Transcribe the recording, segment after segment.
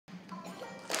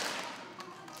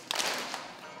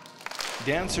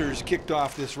Dancers kicked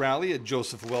off this rally at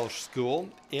Joseph Welsh School.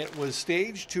 It was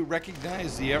staged to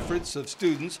recognize the efforts of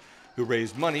students who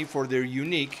raised money for their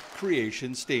unique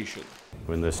creation station.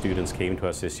 When the students came to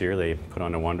us this year, they put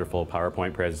on a wonderful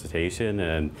PowerPoint presentation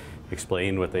and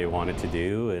explained what they wanted to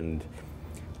do. And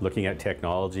looking at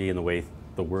technology and the way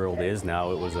the world is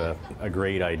now, it was a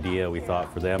great idea, we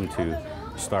thought, for them to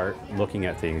start looking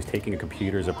at things, taking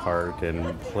computers apart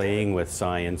and playing with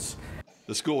science.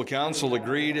 The school council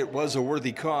agreed it was a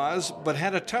worthy cause, but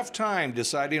had a tough time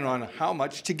deciding on how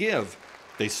much to give.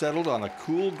 They settled on a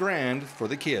cool $1,000 for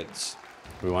the kids.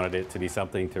 We wanted it to be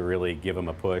something to really give them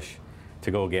a push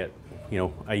to go get,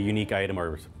 a unique item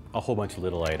or a whole bunch of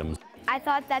little items. I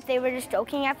thought that they were just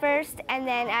joking at first, and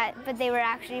then but they were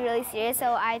actually really serious,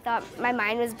 so I thought my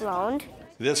mind was blown.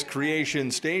 This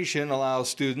creation station allows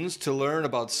students to learn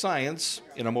about science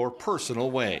in a more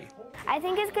personal way. I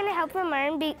think it's going to help them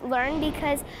learn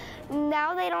because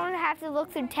now they don't have to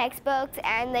look through textbooks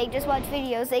and they just watch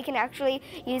videos. They can actually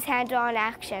use hands-on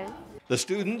action. The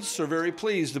students are very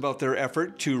pleased about their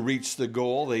effort to reach the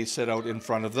goal they set out in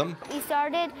front of them. We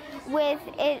started with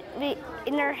it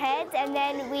in our heads, and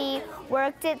then we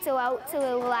worked it so it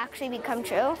will actually become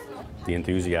true. The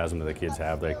enthusiasm that the kids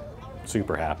have, they're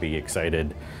super happy,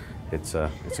 excited. It's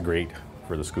great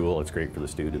for the school, it's great for the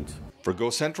students. For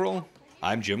Go Central,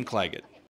 I'm Jim Claggett.